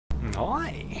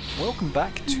Hi! Welcome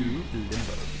back to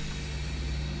Limbo.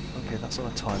 Okay, that's on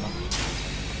a timer.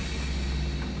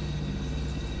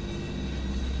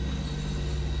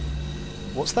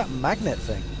 What's that magnet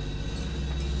thing?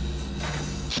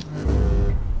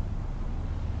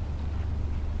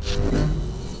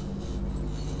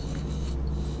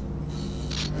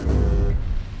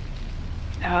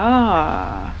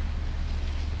 Ah.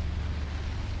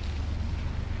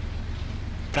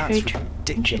 That's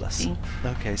ridiculous.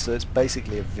 Okay, so it's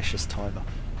basically a vicious timer.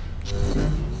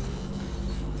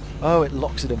 Oh, it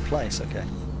locks it in place, okay.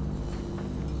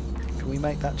 Can we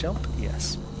make that jump?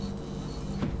 Yes.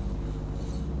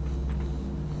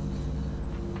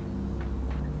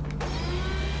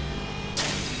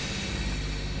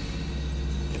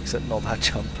 Except not that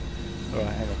jump. Alright,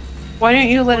 hang on. Why don't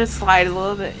you let it slide a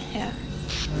little bit? Yeah.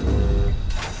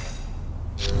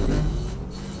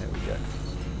 There we go.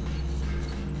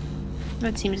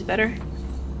 That seems better.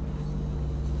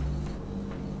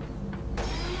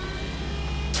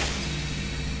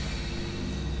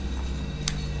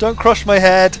 Don't crush my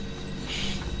head!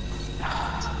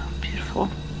 Beautiful.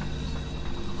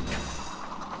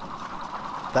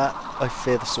 That, I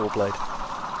fear the saw blade.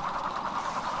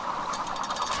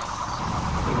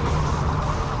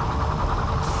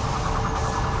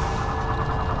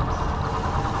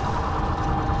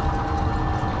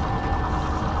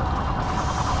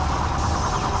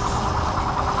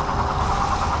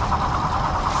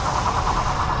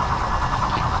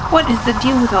 What is the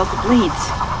deal with all the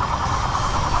blades?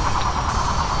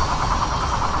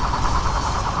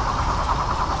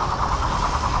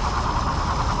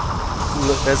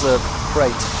 Look, there's a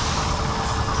crate.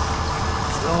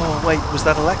 Oh, wait, was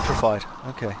that electrified?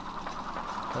 Okay.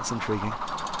 That's intriguing.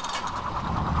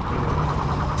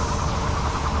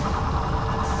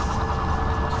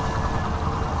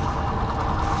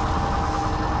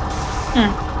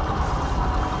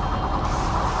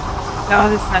 No,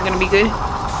 this is not gonna be good.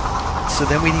 So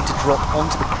then we need to drop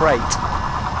onto the crate.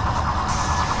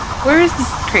 Where is this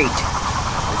crate?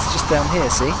 It's just down here,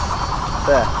 see?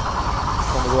 There.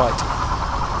 On the right.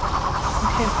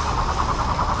 Okay.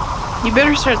 You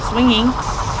better start swinging.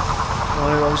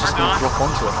 No, I was just going to drop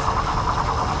onto it.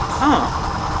 Oh.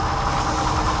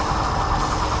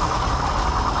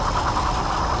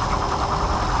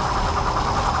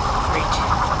 Great.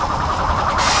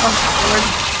 Oh, Lord.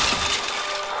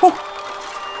 Whew.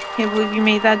 Can't believe you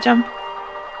made that jump.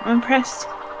 I'm impressed.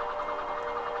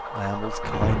 I am all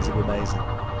kinds of amazing.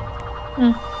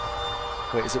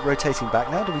 Wait, is it rotating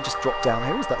back now? Do we just drop down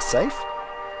here? Is that safe?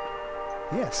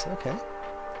 Yes, okay.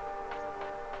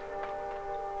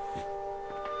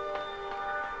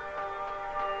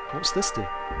 What's this do?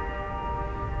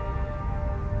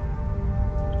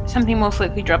 Something most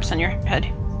likely drops on your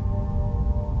head.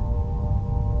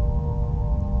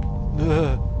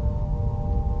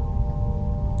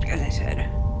 As I said.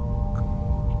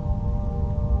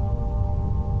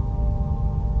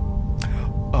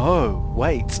 Oh,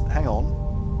 wait, hang on.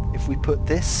 If we put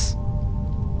this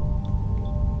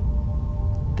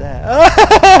there.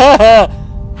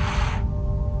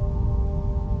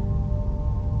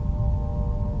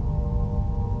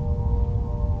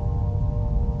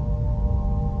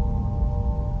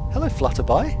 Hello,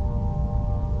 Flutterby.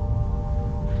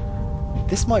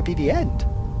 This might be the end.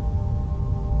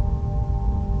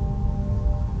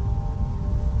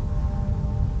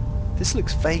 This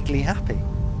looks vaguely happy.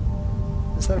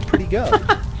 Is that a pretty girl?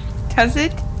 Does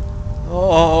it?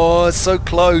 Oh, it's so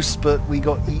close, but we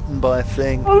got eaten by a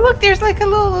thing. Oh look, there's like a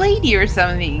little lady or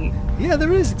something. Yeah,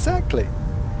 there is, exactly.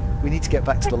 We need to get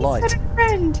back to the light. He's got a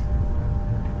friend.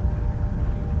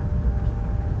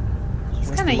 He's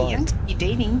Where's kind of the light? young to be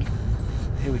dating.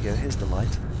 Here we go, here's the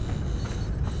light.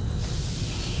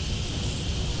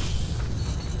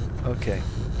 Okay.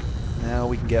 Now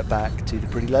we can get back to the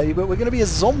pretty lady, but we're going to be a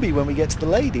zombie when we get to the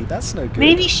lady. That's no good.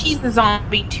 Maybe she's the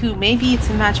zombie too. Maybe it's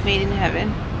a match made in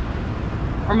heaven.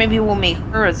 Or maybe we'll make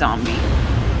her a zombie.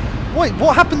 Wait,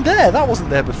 what happened there? That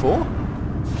wasn't there before.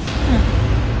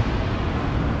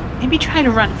 Maybe try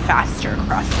to run faster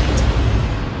across it.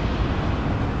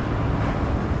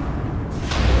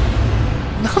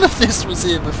 None of this was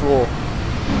here before.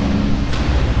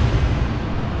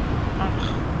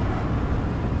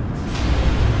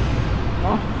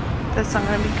 Oh, that's not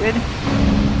gonna be good.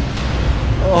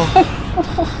 Oh.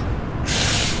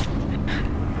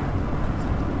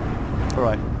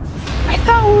 Alright. I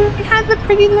thought we had the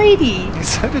pretty lady.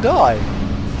 So did I.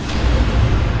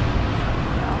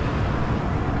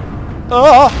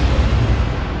 Ah!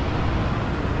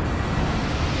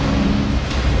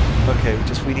 Okay,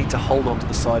 we need to hold on to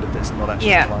the side of this and not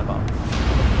actually climb up.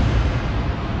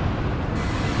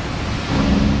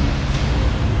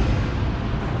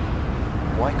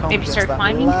 Why can't Maybe we get start to that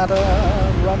climbing? ladder?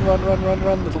 Run, run, run, run,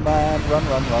 run, little man. Run,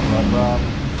 run, run, run, run.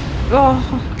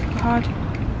 Oh, God.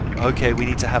 Okay, we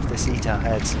need to have this eat our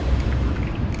heads.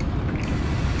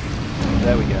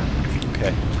 There we go.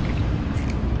 Okay.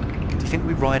 Do you think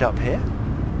we ride up here?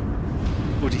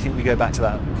 Or do you think we go back to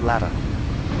that ladder?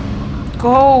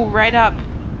 Go right up.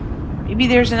 Maybe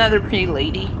there's another pretty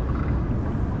lady.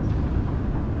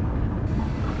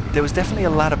 There was definitely a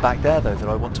ladder back there, though, that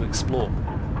I want to explore.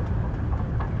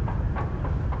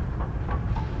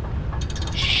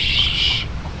 Shh.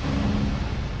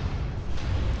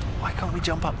 Why can't we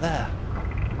jump up there?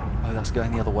 Oh, that's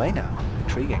going the other way now.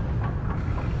 Intriguing.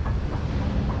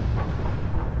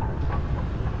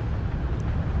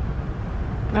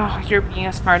 Oh, you're being a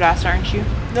smartass, aren't you?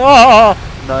 No!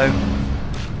 No.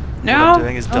 No. What I'm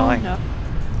doing is dying. No.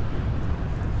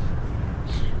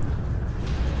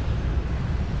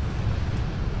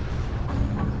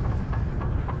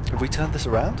 Have we turned this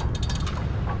around?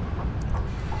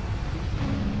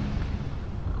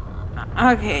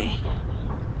 Okay.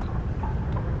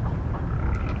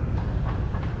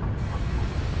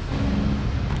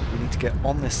 We need to get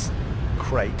on this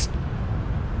crate.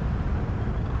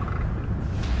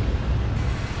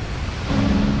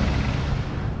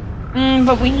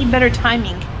 But we need better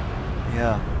timing.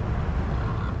 Yeah.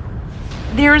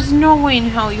 There's no way in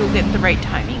hell you'll get the right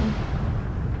timing.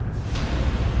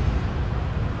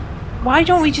 Why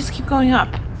don't we just keep going up?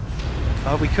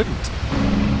 Oh, we couldn't.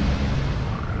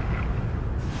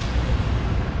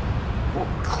 Well,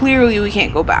 clearly we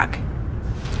can't go back.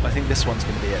 I think this one's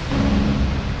going to be it.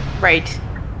 Right.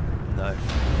 No.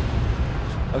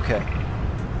 Okay.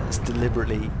 That's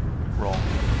deliberately wrong.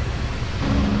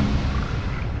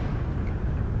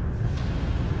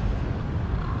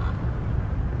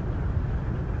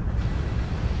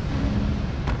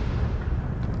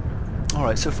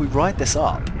 Alright, so if we ride this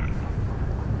up...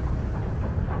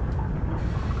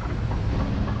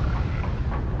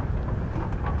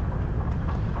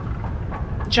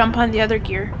 Jump on the other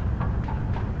gear.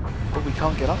 But we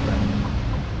can't get up there.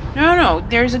 No,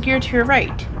 there's a gear to your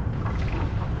right.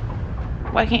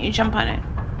 Why can't you jump on it?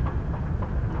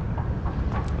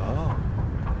 Oh.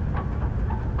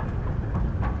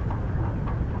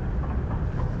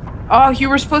 Oh, you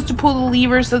were supposed to pull the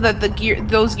lever so that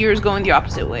those gears go in the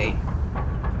opposite way.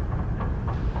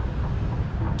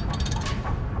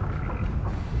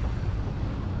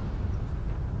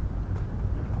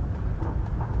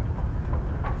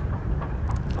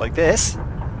 Like this?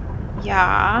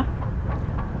 Yeah.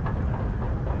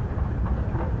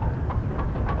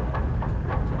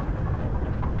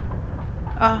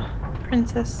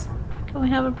 Princess. Can we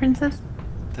have a princess?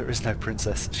 There is no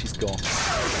princess. She's gone.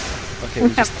 Okay, We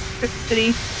we have just...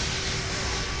 city.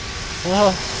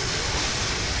 Oh.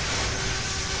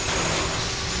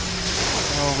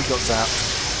 Oh, we got zapped.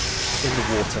 In the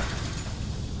water.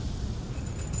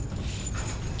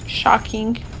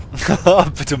 Shocking.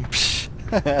 Ba-dum-psh.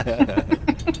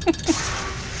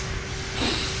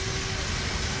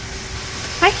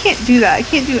 I can't do that. I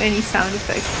can't do any sound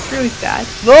effects. It's really sad.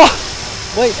 No!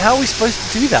 Wait, how are we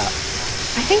supposed to do that?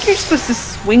 I think you're supposed to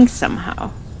swing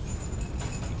somehow.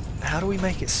 How do we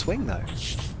make it swing, though?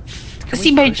 Can See,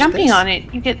 we by push jumping this? on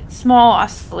it, you get small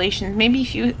oscillations. Maybe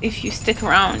if you stick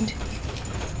around.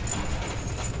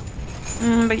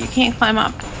 But you can't climb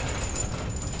up.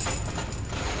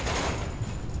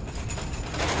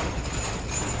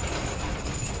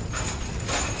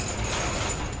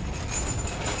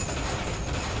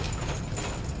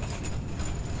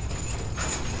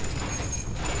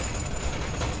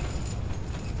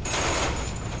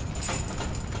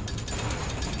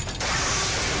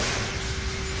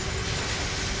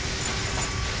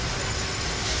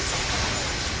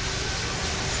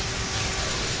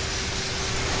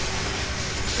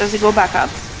 Does it go back up?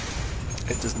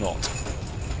 It does not.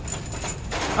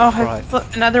 Oh, Right.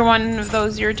 it's another one of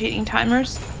those irritating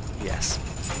timers. Yes.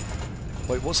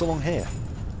 Wait, what's along here?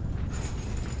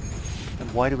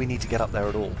 And why do we need to get up there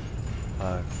at all?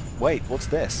 Wait, what's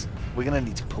this? We're going to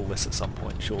need to pull this at some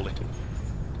point, surely.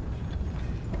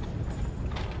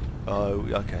 Oh,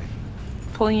 okay.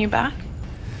 Pulling you back?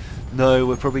 No,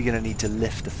 we're probably going to need to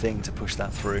lift the thing to push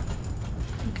that through.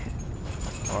 Okay.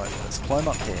 Alright, let's climb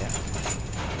up here.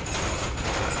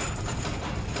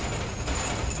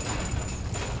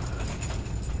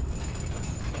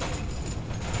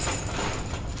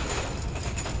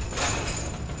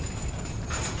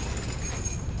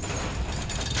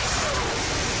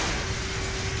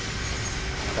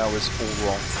 That was all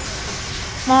wrong.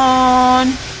 Come on.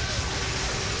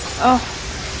 Oh.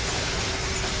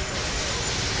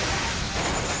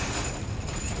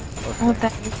 Okay. Oh,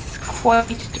 that is quite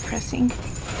depressing.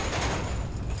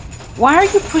 Why are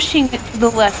you pushing it to the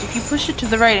left? If you push it to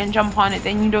the right and jump on it,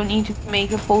 then you don't need to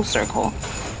make a full circle.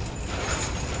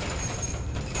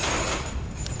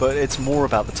 But it's more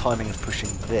about the timing of pushing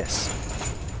this.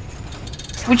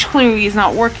 Which clearly is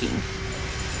not working.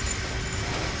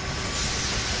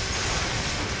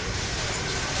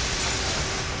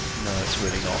 No, it's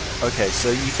really not. Okay, so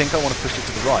you think I want to push it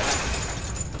to the right?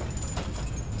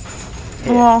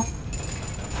 Here. Well,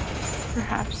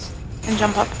 perhaps. And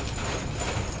jump up.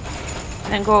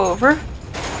 And then go over.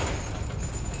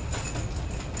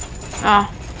 Oh,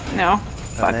 no.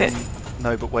 Fuck it.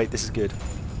 No, but wait, this is good.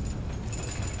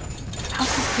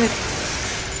 How's this good?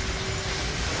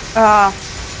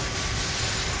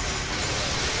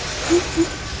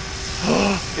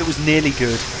 It was nearly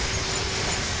good.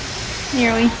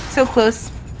 Nearly. So close.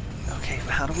 Okay,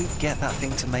 but how do we get that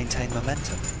thing to maintain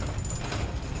momentum?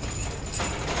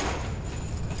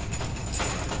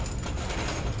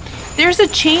 There's a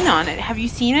chain on it. Have you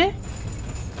seen it?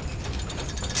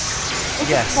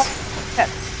 Yes.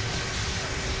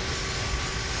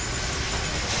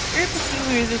 There's a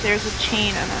feeling that there's a chain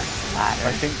on that ladder.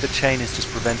 I think the chain is just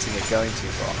preventing it going too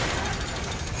far.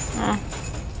 Oh.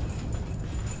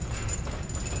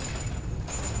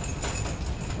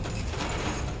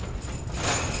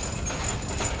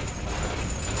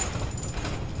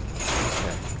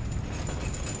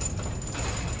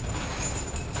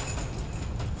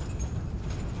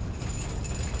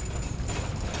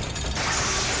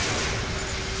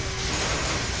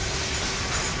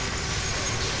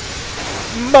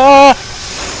 Ma!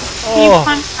 Can you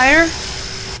climb higher?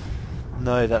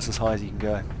 No, that's as high as you can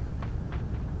go.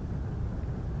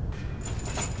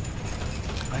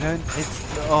 I don't... It's...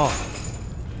 Oh.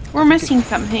 We're missing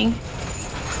something.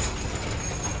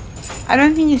 I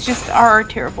don't think it's just our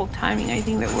terrible timing. I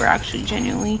think that we're actually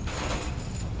genuinely...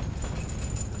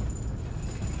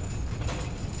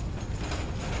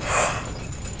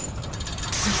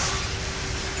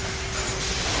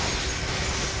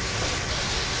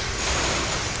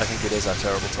 I think it is our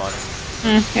terrible timing.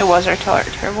 It was our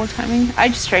terrible timing. I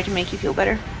just tried to make you feel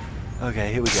better.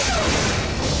 Okay, here we go.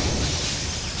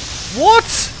 What?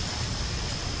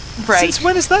 Right. Since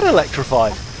when is that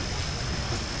electrified?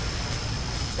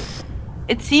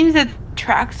 It seems that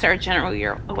tracks are generally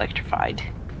electrified.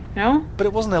 No? But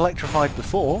it wasn't electrified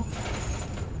before.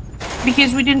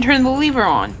 Because we didn't turn the lever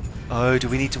on. Oh, do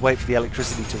we need to wait for the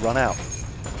electricity to run out?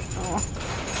 Oh.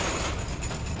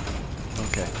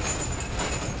 Okay.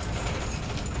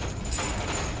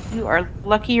 You are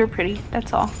lucky you're pretty,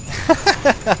 that's all.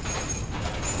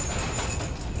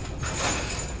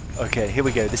 Okay, here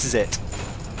we go. This is it.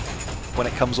 When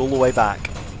it comes all the way back.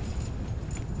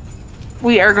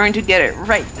 We are going to get it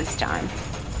right this time.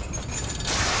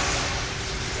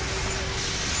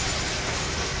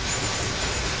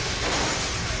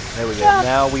 There we go.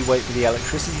 Now we wait for the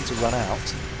electricity to run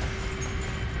out.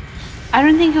 I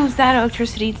don't think it was that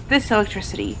electricity, it's this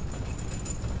electricity.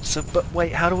 So, but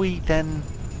wait, how do we then...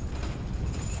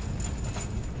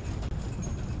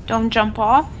 Don't jump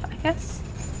off, I guess?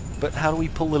 But how do we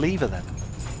pull the lever then?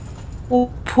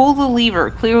 Well, pull the lever.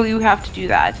 Clearly you have to do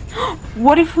that.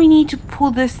 What if we need to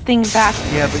pull this thing back?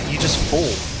 Yeah, but you just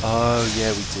fall. Oh,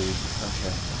 yeah, we do.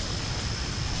 Okay.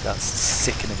 That's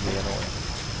sickeningly annoying.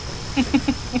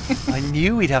 I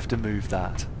knew we'd have to move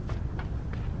that.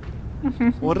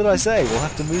 What did I say? We'll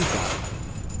have to move that.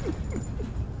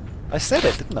 I said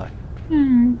it, didn't I?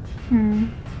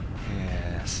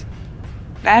 Yes.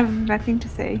 I have nothing to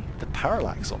say. The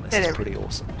parallax on this is pretty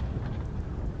awesome.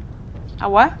 A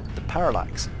what? The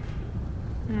parallax.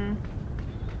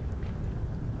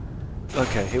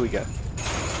 Okay, here we go.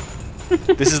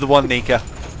 This is the one, Nika.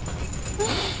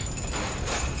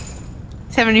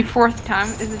 74th time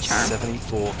is a charm.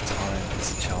 74th time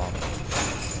is a charm.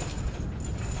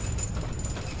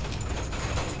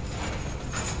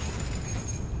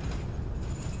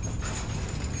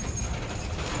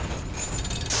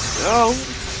 Oh.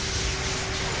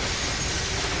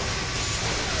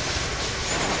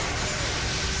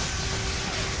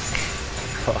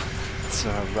 It's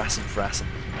rassin' frassin'.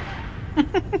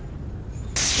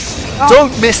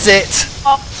 Don't miss it!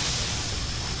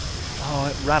 Oh,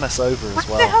 it ran us over as well.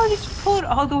 What the hell did you pull it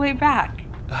all the way back?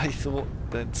 I thought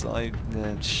that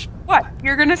What?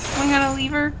 You're gonna swing on a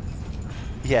lever?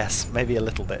 Yes, maybe a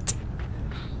little bit.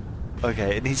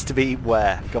 Okay, it needs to be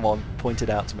where? Come on, point it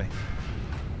out to me.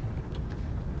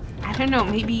 I don't know,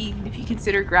 maybe if you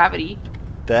consider gravity.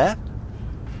 There?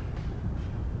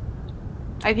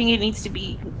 I think it needs to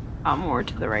be more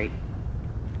to the right.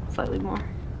 Slightly more.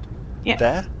 Yeah.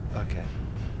 There? Okay.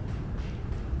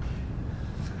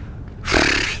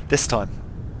 This time.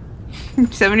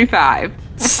 75.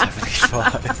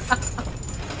 75.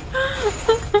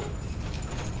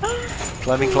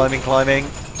 Climbing, climbing, climbing.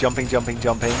 Jumping, jumping,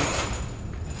 jumping.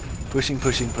 Pushing,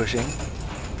 pushing, pushing.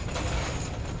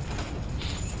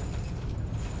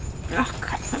 Oh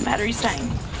crap, my battery's dying.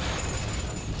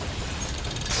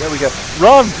 There we go.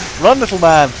 Run! Run, little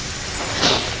man!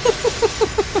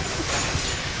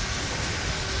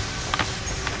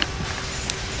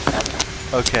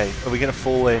 Okay, are we going to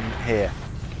fall in here?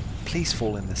 Please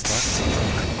fall in this time.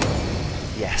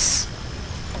 Yes.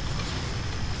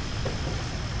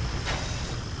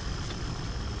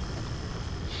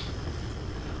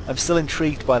 I'm still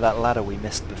intrigued by that ladder we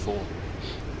missed before.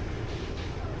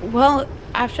 Well,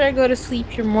 after I go to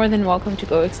sleep, you're more than welcome to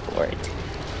go explore it.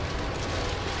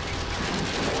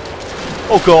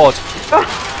 Oh god!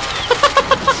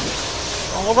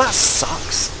 Oh, that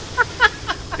sucks!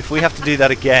 If we have to do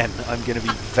that again, I'm going to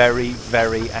be very,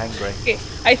 very angry. Okay,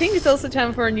 I think it's also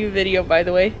time for a new video, by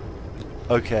the way.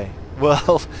 Okay,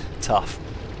 well, tough.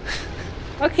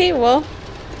 Okay, well,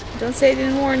 don't say I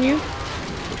didn't warn you.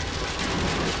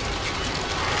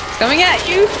 It's coming at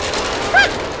you!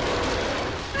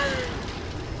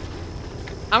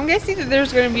 I'm guessing that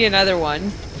there's going to be another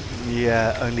one.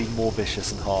 Yeah, only more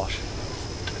vicious and harsh.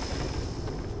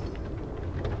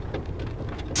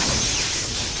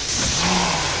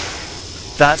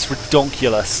 That's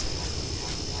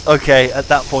redonkulous. Okay, at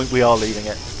that point we are leaving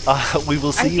it. We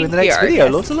will see you in the next video.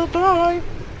 Lots of love. Bye.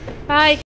 Bye.